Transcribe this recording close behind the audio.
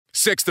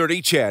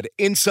630 CHED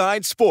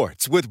Inside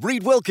Sports with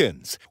Reed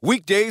Wilkins.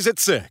 Weekdays at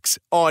 6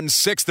 on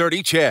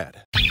 630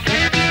 CHED.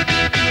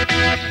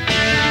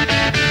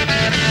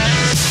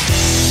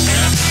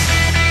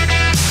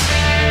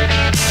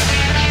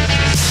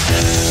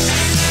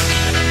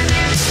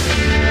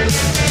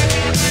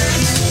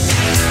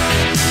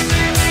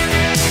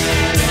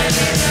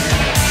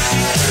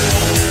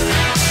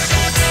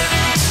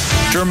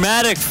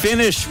 Dramatic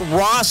finish.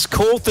 Ross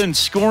Colton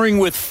scoring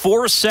with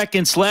 4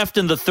 seconds left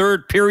in the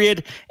third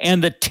period,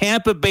 and the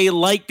Tampa Bay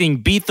Lightning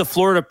beat the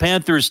Florida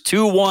Panthers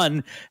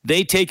 2-1.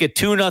 They take a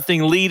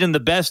 2-0 lead in the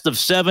best of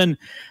 7.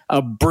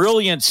 A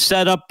brilliant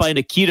setup by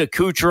Nikita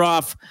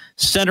Kucherov,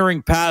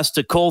 centering pass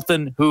to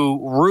Colton,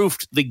 who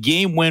roofed the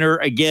game winner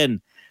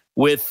again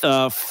with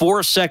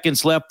 4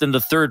 seconds left in the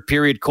third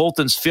period.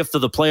 Colton's 5th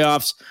of the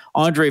playoffs.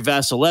 Andrei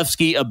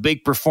Vasilevsky, a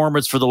big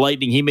performance for the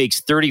Lightning. He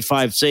makes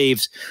 35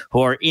 saves,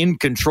 who are in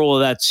control of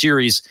that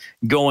series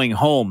going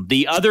home.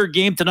 The other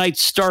game tonight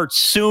starts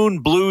soon.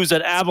 Blues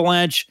at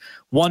Avalanche.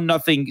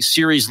 1-0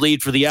 series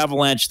lead for the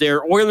Avalanche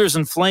there. Oilers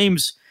and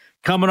Flames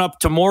coming up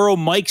tomorrow.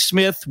 Mike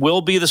Smith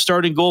will be the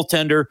starting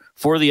goaltender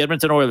for the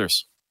Edmonton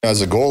Oilers.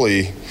 As a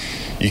goalie,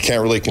 you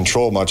can't really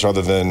control much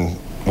other than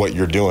what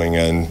you're doing,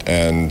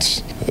 and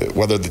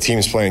whether the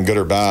team's playing good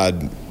or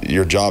bad,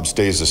 your job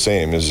stays the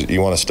same. Is you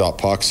want to stop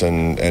pucks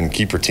and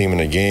keep your team in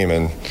a game,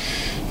 and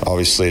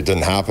obviously it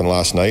didn't happen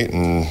last night,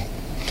 and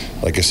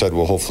like I said,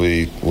 we'll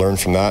hopefully learn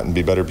from that and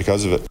be better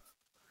because of it.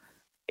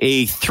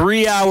 A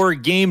 3-hour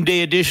game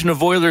day edition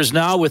of Oilers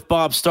Now with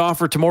Bob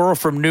Stauffer tomorrow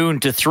from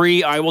noon to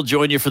 3. I will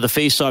join you for the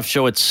face-off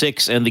show at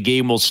 6, and the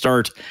game will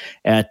start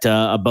at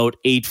about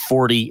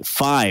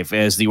 8:45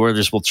 as the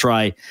Oilers will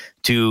try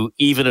to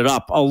even it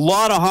up. A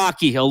lot of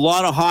hockey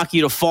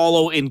to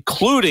follow,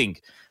 including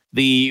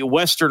the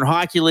Western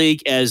Hockey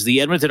League as the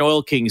Edmonton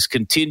Oil Kings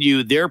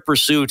continue their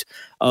pursuit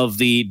of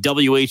the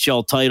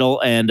WHL title,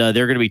 and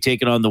they're going to be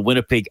taking on the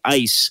Winnipeg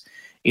Ice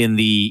in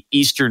the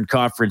Eastern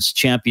Conference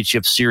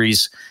Championship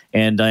Series.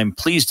 And I'm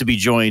pleased to be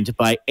joined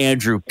by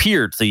Andrew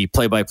Peard, the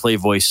play-by-play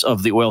voice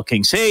of the Oil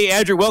Kings. Hey,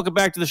 Andrew, welcome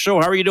back to the show.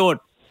 How are you doing?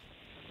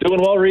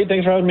 Doing well, Reed.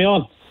 Thanks for having me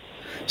on.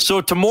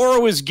 So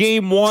tomorrow is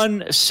game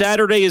 1.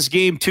 Saturday is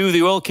game 2.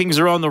 The Oil Kings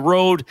are on the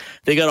road.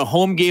 They got a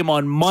home game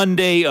on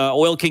Monday,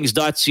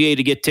 oilkings.ca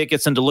to get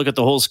tickets and to look at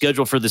the whole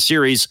schedule for the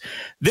series.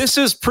 This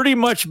has pretty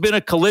much been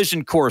a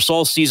collision course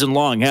all season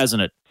long,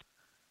 hasn't it?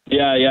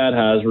 Yeah, it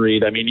has,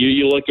 Reed. I mean,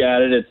 you look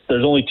at it,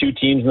 there's only 2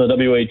 teams in the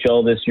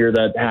WHL this year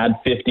that had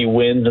 50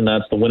 wins, and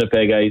that's the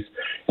Winnipeg Ice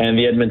and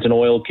the Edmonton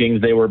Oil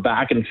Kings. They were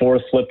back and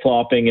forth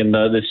flip-flopping in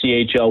the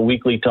CHL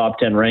weekly top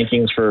 10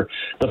 rankings for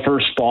the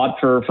first spot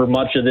for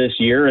much of this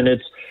year, and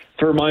it's,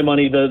 for my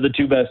money, the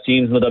 2 best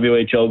teams in the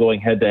WHL going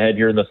head-to-head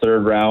here in the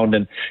third round.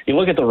 And you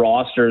look at the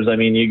rosters, I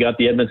mean, you got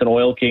the Edmonton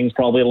Oil Kings,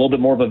 probably a little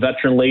bit more of a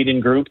veteran-laden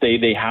group.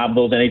 They have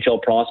those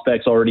NHL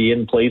prospects already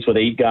in place with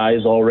 8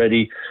 guys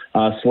already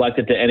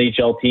selected to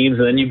NHL teams.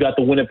 And then you've got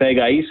the Winnipeg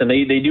Ice, and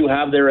they do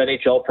have their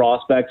NHL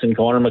prospects in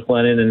Connor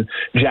McLennan and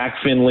Jack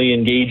Finley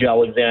and Gage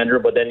Alexander.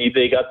 But then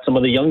they got some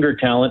of the younger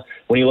talent.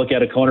 When you look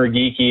at a Connor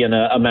Geekie and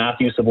a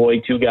Matthew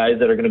Savoy, 2 guys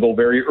that are going to go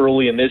very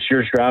early in this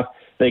year's draft.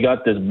 They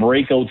got this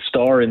breakout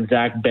star in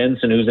Zach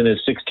Benson, who's in his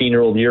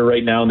 16-year-old year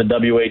right now in the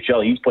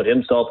WHL. He's put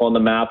himself on the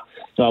map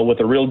with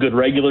a real good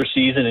regular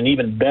season and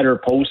even better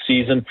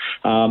postseason.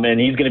 And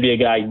he's going to be a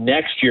guy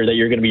next year that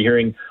you're going to be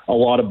hearing a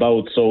lot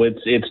about. So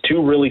it's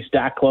 2 really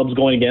stacked clubs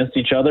going against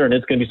each other, and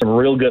it's going to be some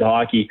real good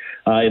hockey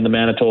in the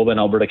Manitoba and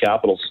Alberta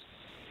Capitals.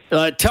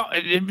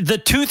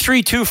 The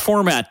 2-3-2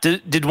 format,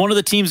 did one of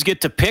the teams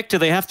get to pick? Do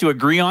they have to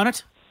agree on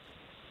it?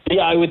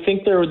 Yeah, I would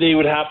think they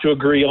would have to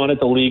agree on it.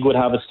 The league would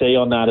have a say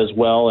on that as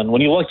well. And when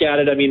you look at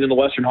it, I mean, in the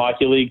Western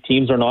Hockey League,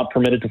 teams are not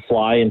permitted to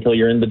fly until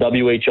you're in the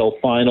WHL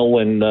final,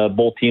 and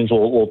both teams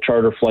will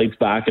charter flights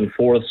back and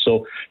forth.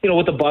 So,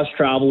 with the bus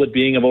travel, it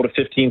being about a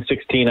 15,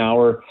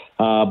 16-hour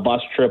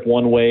bus trip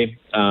one way,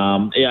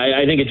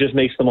 I think it just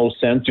makes the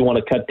most sense. You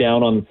want to cut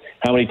down on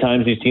how many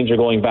times these teams are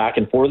going back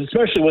and forth,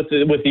 especially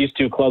with these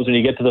 2 clubs. When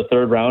you get to the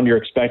third round, you're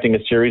expecting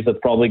a series that's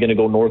probably going to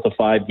go north of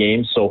 5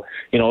 games. So,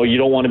 you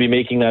don't want to be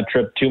making that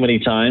trip too many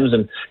times.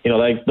 And,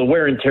 like the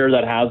wear and tear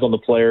that has on the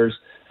players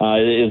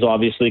is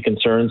obviously a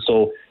concern.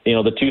 So,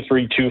 the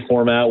 2-3-2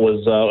 format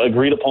was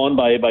agreed upon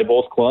by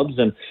both clubs.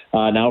 And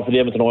now for the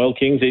Edmonton Oil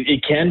Kings,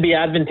 it can be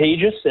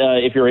advantageous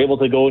if you're able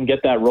to go and get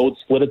that road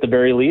split at the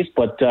very least.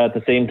 But at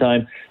the same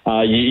time,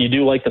 you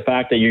do like the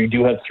fact that you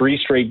do have 3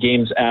 straight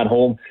games at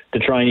home to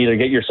try and either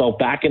get yourself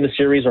back in the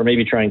series or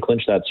maybe try and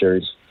clinch that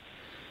series.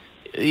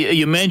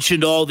 You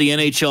mentioned all the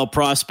NHL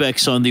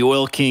prospects on the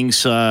Oil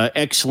Kings.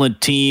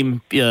 Excellent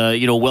team,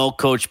 well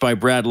coached by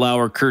Brad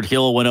Lauer. Kurt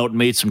Hill went out and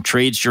made some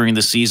trades during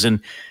the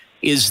season.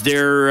 Is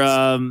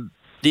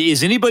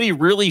anybody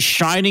really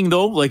shining,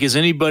 though? Like, is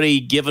anybody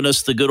giving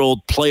us the good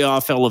old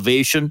playoff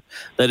elevation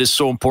that is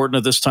so important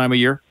at this time of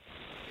year?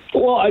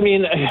 Well, I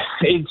mean,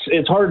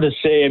 it's hard to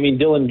say. I mean,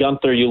 Dylan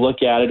Guenther, you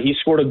look at it, he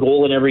scored a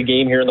goal in every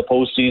game here in the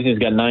postseason. He's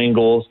got 9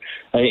 goals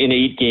in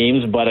 8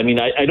 games. But, I mean,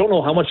 I don't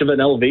know how much of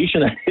an elevation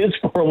that is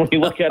for him when you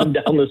look at him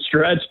down the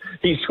stretch.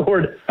 He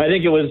scored, I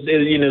think it was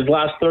in his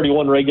last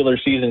 31 regular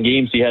season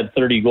games, he had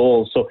 30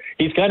 goals. So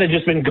he's kind of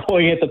just been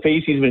going at the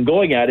pace he's been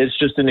going at. It's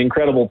just an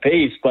incredible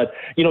pace. But,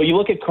 you know, you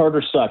look at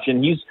Carter Such,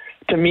 and he's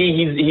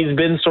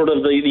been sort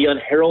of the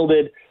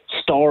unheralded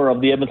star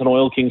of the Edmonton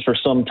Oil Kings for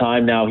some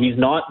time now. He's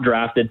not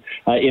drafted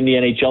in the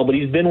NHL, but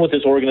he's been with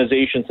this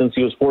organization since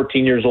he was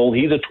 14 years old.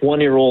 He's a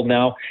 20-year-old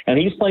now, and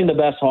he's playing the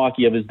best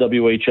hockey of his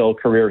WHL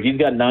career. He's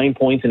got 9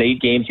 points in 8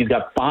 games. He's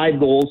got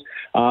 5 goals.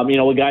 You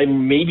know, a guy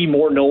maybe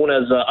more known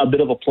as a bit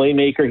of a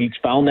playmaker. He's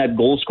found that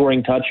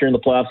goal-scoring touch here in the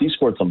playoffs. He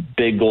scored some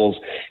big goals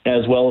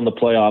as well in the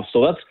playoffs.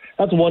 So that's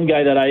one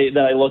guy that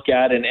I look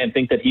at and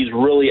think that he's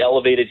really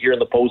elevated here in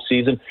the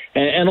postseason.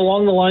 And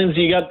along the lines,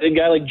 you got a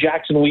guy like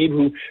Jackson Weeb,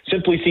 who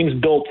simply seems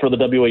built for the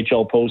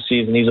WHL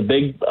postseason. He's a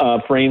big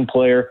frame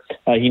player.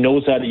 He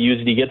knows how to use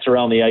it. He gets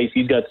around the ice.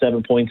 He's got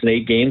 7 points in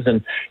 8 games.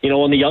 And, you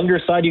know, on the younger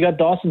side, you got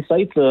Dawson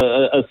Seitz,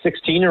 a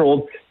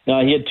 16-year-old.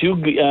 He had 2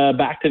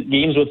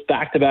 games with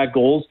back-to-back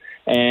goals.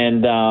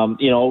 And,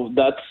 you know,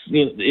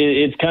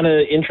 it's kind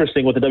of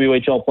interesting with the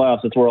WHL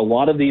playoffs. It's where a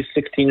lot of these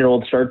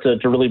 16-year-olds start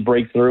to really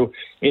break through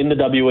in the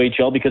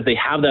WHL because they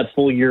have that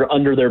full year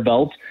under their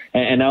belts,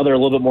 and now they're a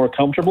little bit more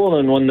comfortable.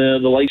 And when the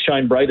lights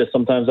shine brightest,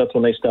 sometimes that's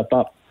when they step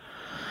up.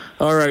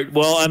 All right.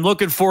 Well, I'm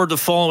looking forward to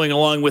following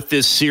along with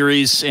this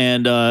series.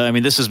 And, I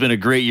mean, this has been a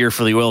great year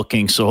for the Oil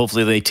Kings, so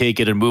hopefully they take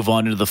it and move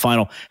on into the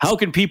final. How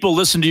can people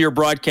listen to your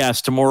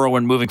broadcast tomorrow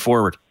and moving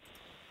forward?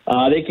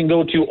 They can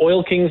go to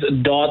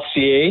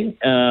oilkings.ca.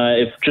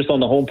 If just on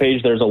the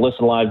homepage, there's a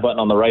listen live button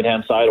on the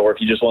right-hand side, or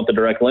if you just want the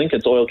direct link,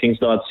 it's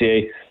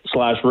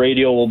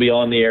oilkings.ca/radio. We'll be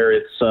on the air.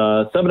 It's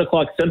 7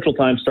 o'clock Central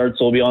Time starts,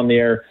 so we'll be on the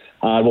air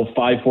about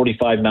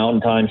 5:45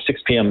 Mountain Time,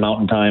 6 p.m.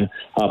 Mountain Time,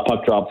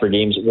 puck drop for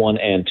games 1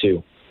 and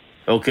 2.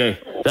 Okay,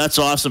 that's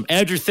awesome.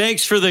 Andrew,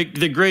 thanks for the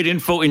great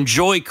info.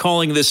 Enjoy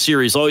calling this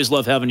series. Always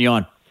love having you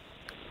on.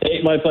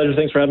 Hey, my pleasure.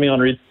 Thanks for having me on,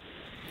 Reed.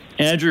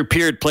 Andrew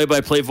Peard,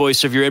 play-by-play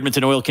voice of your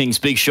Edmonton Oil Kings.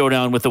 Big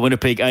showdown with the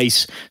Winnipeg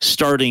Ice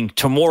starting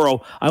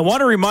tomorrow. I want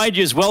to remind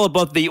you as well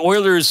about the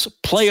Oilers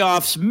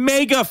playoffs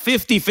mega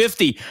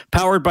 50-50,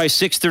 powered by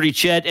 630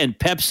 Ched and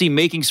Pepsi,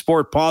 making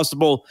sport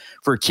possible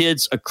for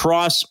kids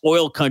across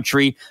oil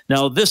country.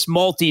 Now, this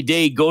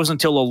multi-day goes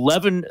until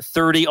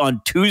 11:30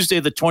 on Tuesday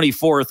the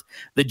 24th.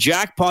 The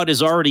jackpot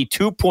is already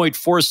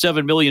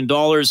 $2.47 million.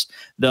 There's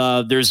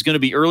going to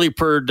be early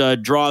bird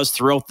draws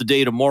throughout the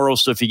day tomorrow,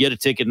 so if you get a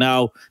ticket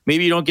now,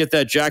 maybe you don't get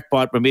that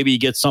jackpot, but maybe you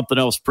get something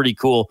else pretty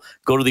cool.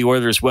 Go to the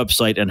Oilers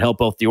website and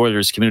help out the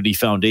Oilers Community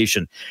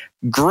Foundation.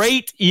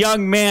 Great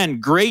young man,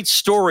 great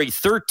story.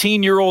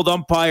 13-year-old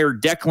umpire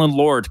Declan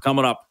Lord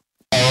coming up.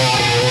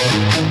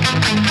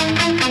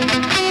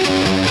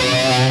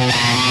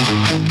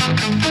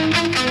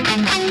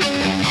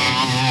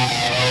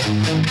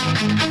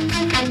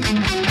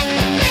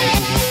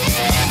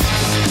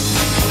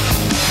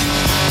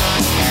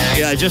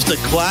 Yeah, just a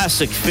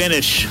classic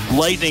finish.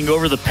 Lightning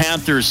over the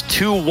Panthers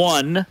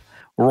 2-1.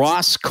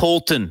 Ross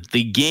Colton,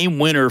 the game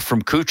winner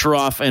from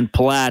Kucherov and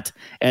Palat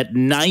at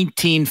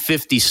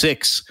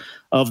 19:56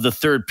 of the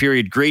third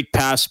period. Great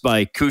pass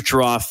by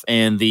Kucherov,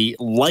 and the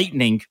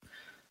Lightning,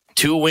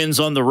 2 wins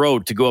on the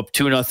road to go up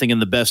 2-0 in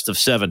the best of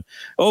 7.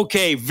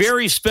 Okay,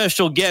 very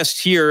special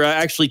guest here.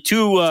 Actually,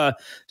 two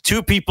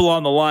people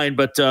on the line,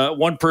 but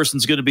one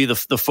person's going to be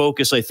the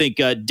focus, I think.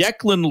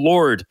 Declan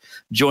Lord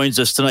joins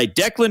us tonight.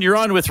 Declan, you're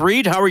on with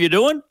Reed. How are you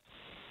doing?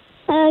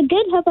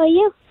 Good. How about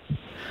you?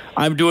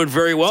 I'm doing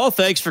very well.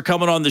 Thanks for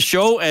coming on the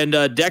show. And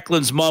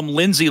Declan's mom,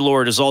 Lindsay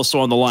Lord, is also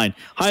on the line.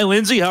 Hi,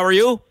 Lindsay. How are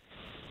you?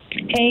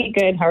 Hey,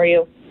 good. How are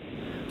you?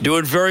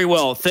 Doing very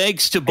well.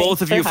 Thanks to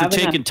both of you for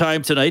taking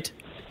time tonight.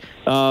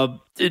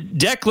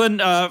 Declan,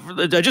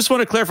 I just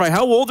want to clarify,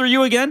 how old are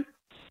you again?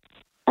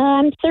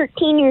 I'm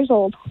 13 years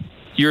old.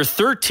 You're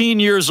 13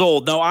 years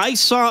old. Now, I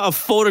saw a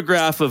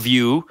photograph of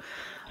you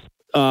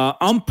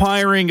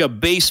umpiring a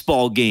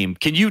baseball game.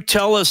 Can you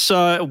tell us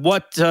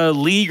what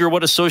league or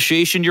what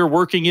association you're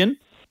working in?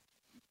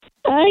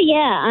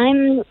 Yeah,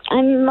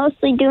 I'm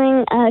mostly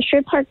doing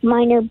Sherwood Park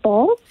minor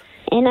ball,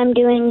 and I'm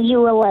doing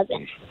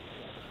U11.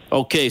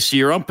 Okay, so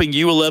you're umping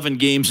U11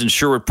 games in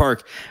Sherwood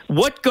Park.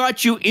 What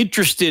got you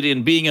interested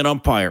in being an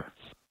umpire?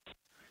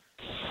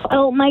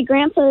 Oh, my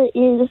grandpa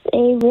is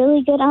a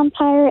really good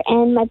umpire,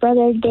 and my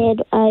brother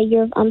did a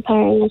year of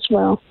umpiring as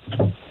well.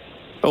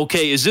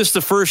 Okay, is this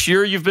the first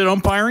year you've been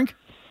umpiring?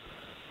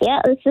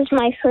 Yeah, this is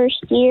my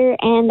first year,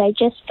 and I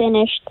just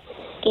finished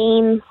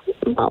game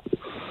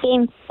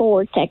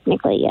 4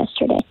 technically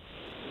yesterday.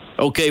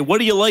 Okay, what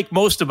do you like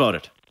most about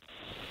it?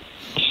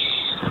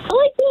 I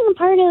like being a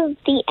part of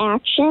the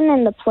action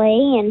and the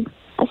play, and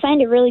I find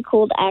it really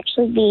cool to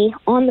actually be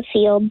on the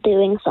field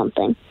doing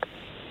something.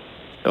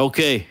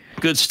 Okay,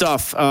 good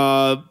stuff.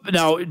 Now,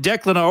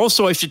 Declan,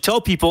 also I should tell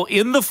people,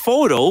 in the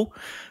photo,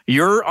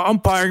 you're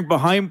umpiring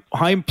behind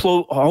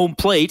home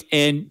plate,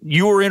 and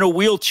you were in a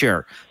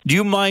wheelchair. Do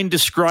you mind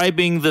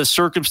describing the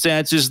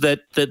circumstances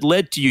that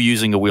led to you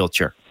using a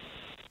wheelchair?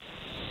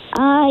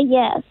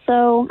 Yeah.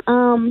 So,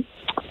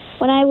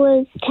 when I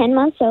was 10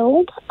 months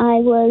old, I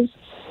was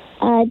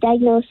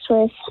diagnosed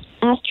with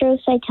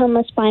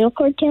astrocytoma spinal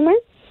cord tumor,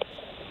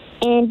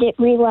 and it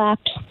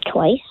relapsed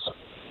twice.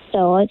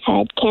 So I've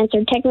had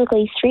cancer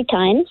technically 3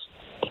 times,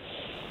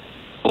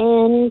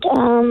 and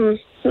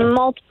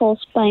multiple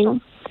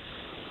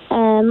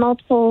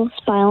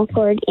spinal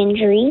cord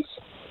injuries,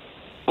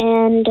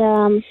 and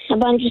a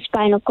bunch of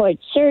spinal cord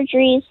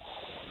surgeries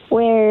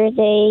where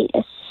they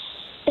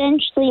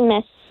essentially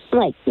messed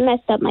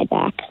up my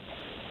back.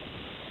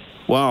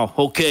 Wow.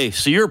 Okay.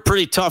 So you're a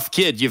pretty tough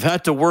kid. You've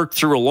had to work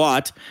through a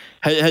lot.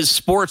 Has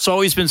sports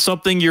always been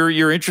something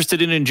you're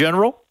interested in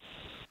general?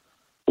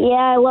 Yeah,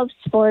 I love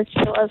sports.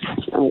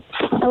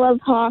 I love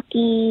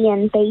hockey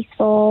and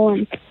baseball,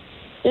 and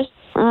just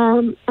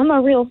I'm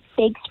a real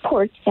big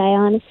sports guy,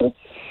 honestly.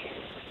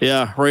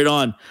 Yeah, right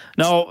on.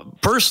 Now,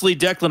 personally,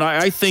 Declan,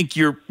 I think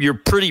you're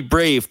pretty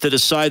brave to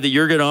decide that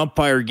you're going to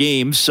umpire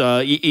games,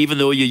 even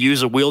though you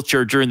use a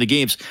wheelchair during the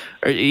games.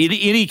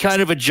 Any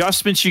kind of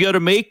adjustments you got to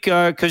make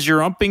because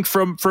you're umping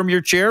from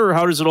your chair, or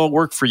how does it all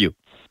work for you?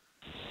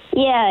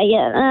 Yeah.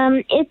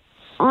 It's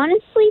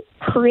honestly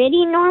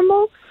pretty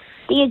normal.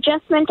 The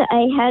adjustment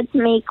I had to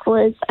make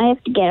was I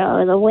have to get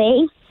out of the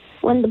way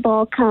when the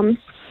ball comes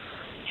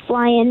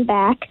flying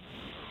back.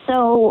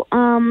 So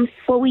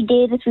what we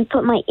did is we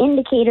put my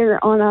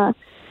indicator on a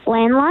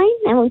landline,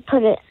 and we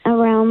put it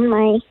around it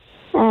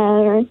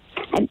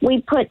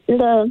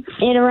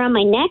around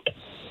my neck,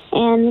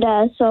 and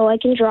so I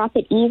can drop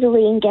it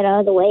easily and get out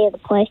of the way of the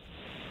play.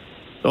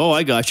 Oh,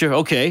 I got you.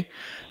 Okay.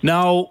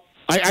 Now,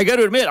 I got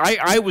to admit,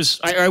 I was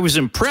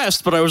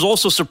impressed, but I was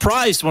also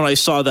surprised when I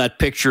saw that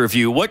picture of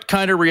you. What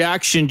kind of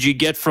reaction do you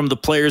get from the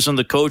players and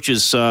the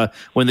coaches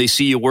when they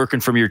see you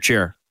working from your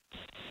chair?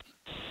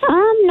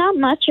 Not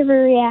much of a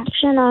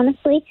reaction,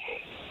 honestly.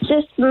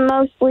 Just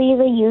mostly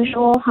the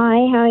usual,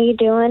 hi, how you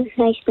doing?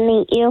 Nice to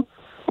meet you.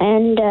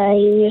 And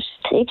you just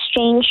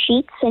exchange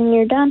sheets and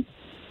you're done.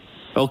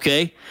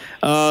 Okay.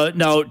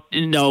 Now,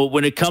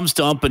 when it comes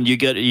to umping, you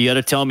got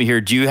to tell me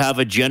here, do you have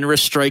a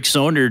generous strike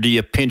zone, or do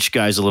you pinch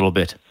guys a little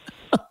bit?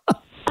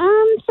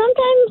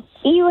 Sometimes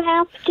you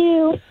have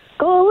to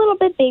go a little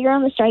bit bigger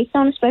on the strike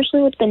zone,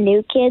 especially with the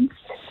new kids.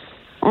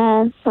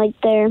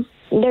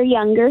 They're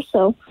younger,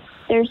 so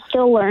they're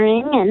still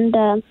learning, and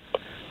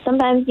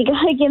sometimes you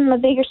gotta give them a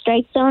bigger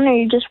strike zone, or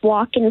you're just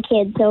walking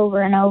kids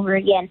over and over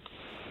again.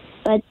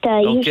 But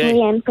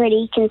usually I'm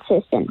pretty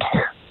consistent.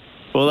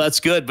 Well, that's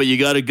good, but you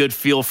got a good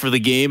feel for the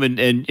game,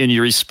 and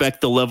you respect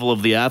the level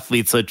of the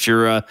athletes that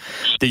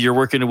you're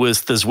working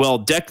with as well.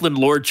 Declan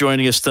Lord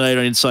joining us tonight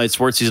on Inside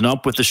Sports. He's an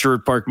ump with the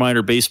Sherwood Park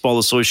Minor Baseball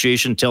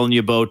Association, telling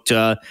you about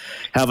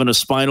having a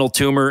spinal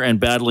tumor and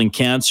battling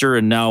cancer,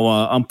 and now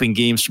umping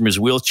games from his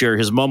wheelchair.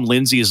 His mom,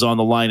 Lindsay, is on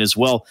the line as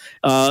well.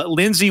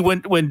 Lindsay,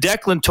 when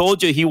Declan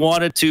told you he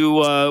wanted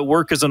to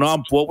work as an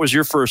ump, what was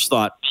your first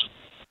thought?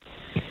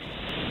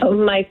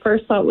 My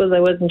first thought was I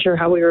wasn't sure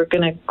how we were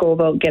going to go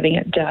about getting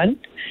it done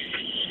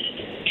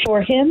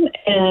for him,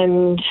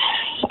 and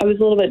I was a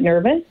little bit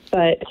nervous,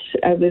 but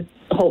I was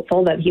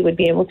hopeful that he would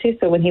be able to.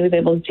 So when he was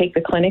able to take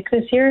the clinic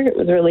this year, it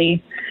was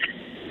really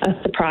a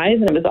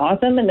surprise, and it was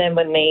awesome. And then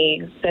when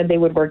they said they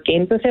would work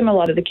games with him, a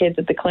lot of the kids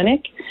at the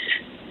clinic,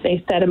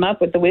 they set him up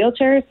with the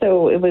wheelchair,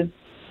 so it was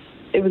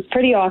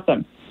pretty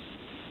awesome.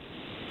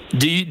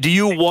 Do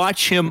you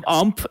watch him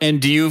ump,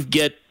 and do you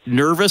get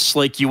nervous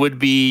like you would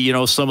be,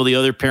 some of the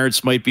other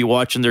parents might be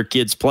watching their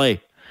kids play?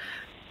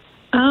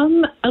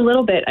 A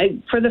little bit.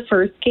 For the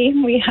first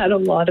game, we had a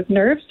lot of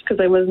nerves because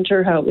I wasn't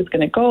sure how it was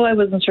going to go. I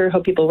wasn't sure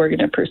how people were going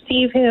to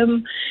perceive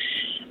him.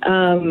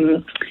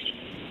 And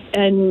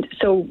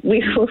so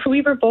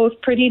we were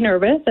both pretty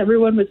nervous.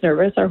 Everyone was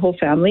nervous, our whole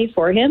family,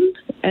 for him.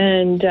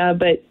 And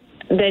but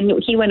then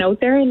he went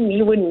out there, and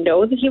you wouldn't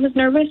know that he was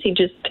nervous. He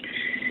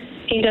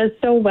does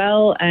so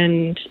well,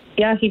 and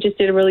yeah, he just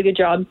did a really good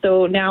job.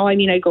 So now,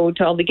 I go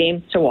to all the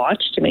games to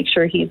watch to make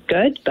sure he's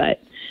good,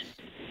 but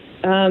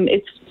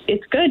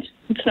it's good.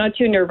 It's not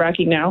too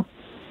nerve-wracking now.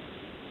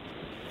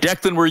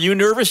 Declan, were you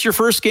nervous your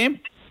first game?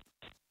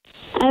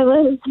 I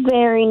was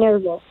very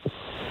nervous.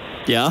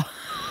 Yeah?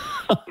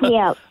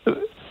 Yeah.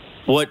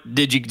 What,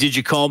 did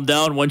you calm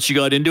down once you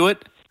got into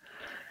it?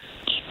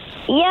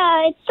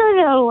 Yeah, it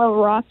started a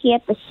little rocky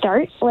at the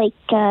start, like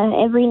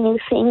every new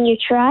thing you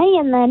try,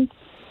 and then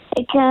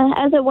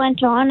as it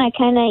went on, I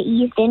kind of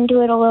eased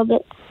into it a little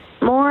bit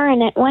more,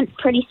 and it went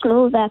pretty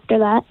smooth after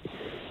that.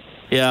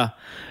 Yeah.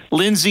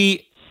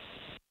 Lindsay,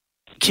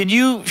 can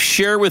you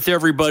share with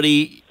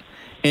everybody,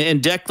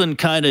 and Declan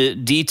kind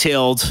of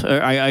detailed,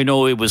 I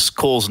know it was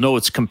Cole's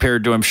notes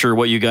compared to, I'm sure,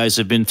 what you guys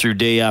have been through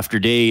day after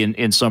day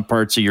in some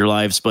parts of your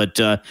lives, but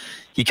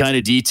he kind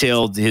of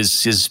detailed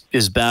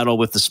his battle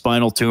with the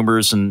spinal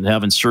tumors and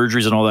having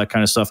surgeries and all that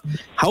kind of stuff.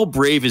 How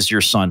brave is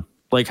your son?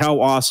 Like, how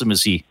awesome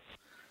is he?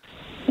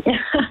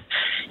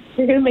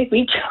 You're going to make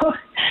me joke.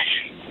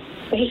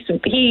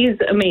 He's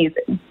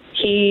amazing.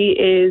 He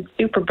is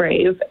super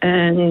brave,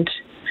 and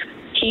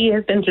he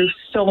has been through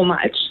so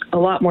much, a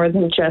lot more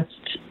than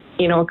just,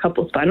 a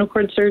couple spinal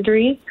cord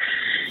surgeries.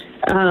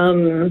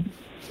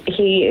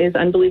 He is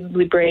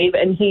unbelievably brave,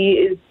 and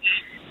he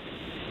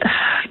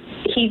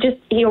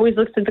always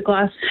looks at the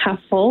glass half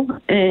full,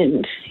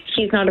 and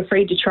he's not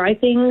afraid to try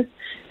things,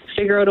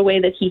 figure out a way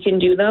that he can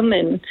do them,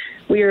 and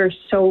we are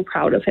so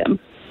proud of him.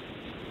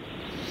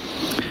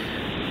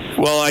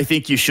 Well, I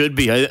think you should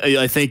be.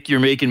 I think you're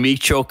making me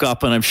choke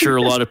up, and I'm sure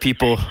a lot of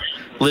people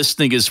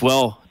listening as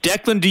well.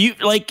 Declan, do you,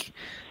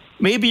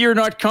 maybe you're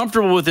not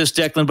comfortable with this,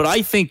 Declan, but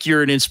I think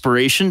you're an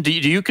inspiration. Do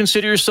you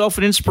consider yourself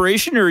an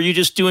inspiration, or are you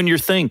just doing your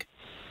thing?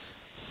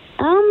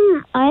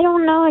 I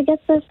don't know. I guess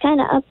that's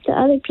kind of up to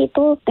other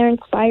people if they're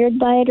inspired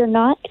by it or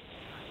not.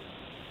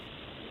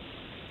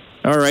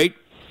 All right.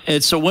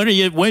 And so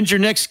when's your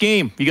next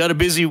game? You got a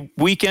busy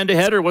weekend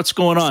ahead, or what's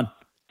going on?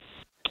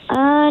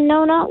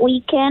 No, not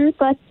weekend,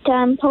 but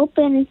I'm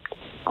hoping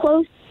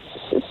close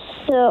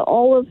to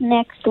all of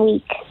next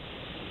week.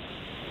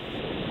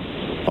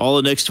 All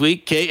of next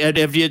week? Okay. And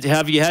have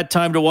you had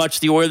time to watch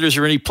the Oilers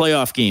or any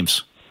playoff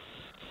games?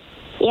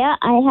 Yeah,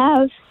 I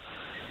have.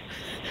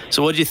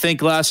 So what did you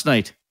think last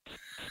night?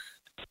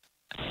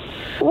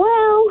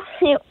 Well,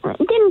 it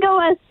didn't go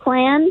as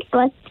planned,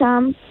 but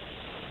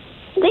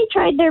they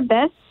tried their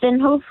best, and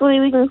hopefully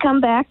we can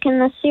come back in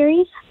the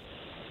series.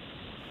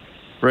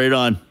 Right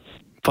on.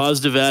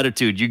 Positive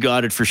attitude. You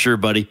got it for sure,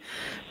 buddy.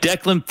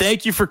 Declan,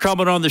 thank you for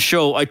coming on the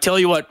show. I tell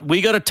you what,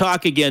 we got to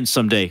talk again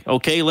someday,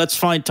 okay? Let's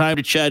find time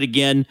to chat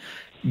again.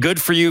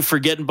 Good for you for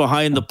getting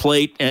behind the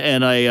plate,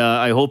 and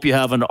I hope you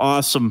have an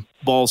awesome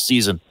ball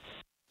season.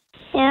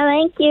 Yeah,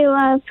 thank you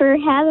for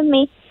having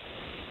me.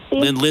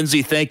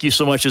 Lindsay, thank you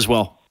so much as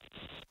well.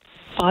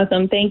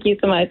 Awesome. Thank you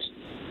so much.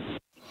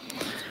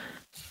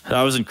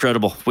 That was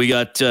incredible. We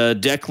got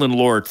Declan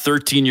Lord,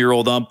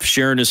 13-year-old ump,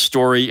 sharing his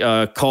story,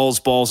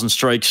 calls balls and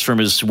strikes from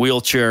his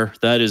wheelchair.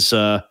 That is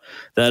an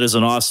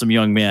awesome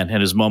young man,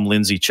 and his mom,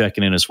 Lindsay,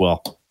 checking in as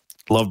well.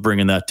 Love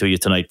bringing that to you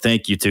tonight.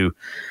 Thank you to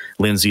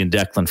Lindsay and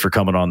Declan for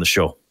coming on the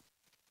show.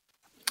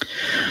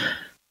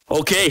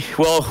 Okay,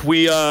 well,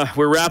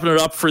 we're wrapping it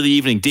up for the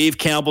evening. Dave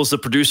Campbell's the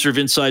producer of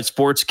Inside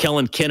Sports.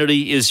 Kellen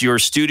Kennedy is your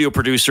studio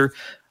producer.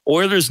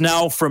 Oilers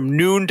now from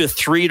noon to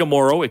 3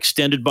 tomorrow,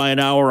 extended by an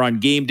hour on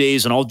game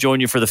days, and I'll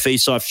join you for the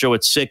face-off show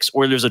at 6.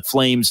 Oilers at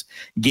Flames,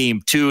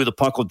 game 2. The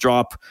puck will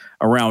drop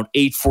around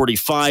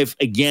 8:45.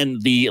 Again,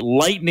 the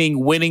Lightning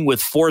winning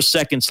with 4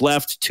 seconds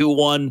left,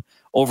 2-1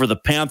 over the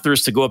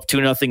Panthers to go up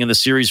 2-0 in the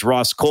series.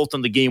 Ross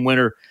Colton, the game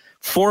winner.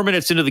 4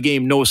 minutes into the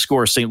game, no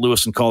score, St.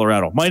 Louis and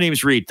Colorado. My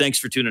name's Reed. Thanks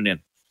for tuning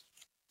in.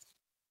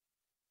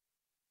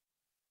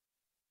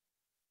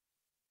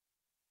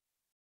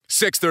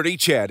 .630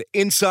 CHED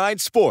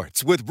Inside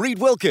Sports with Reed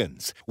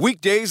Wilkins.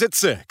 Weekdays at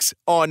 6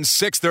 on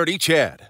 630 CHED.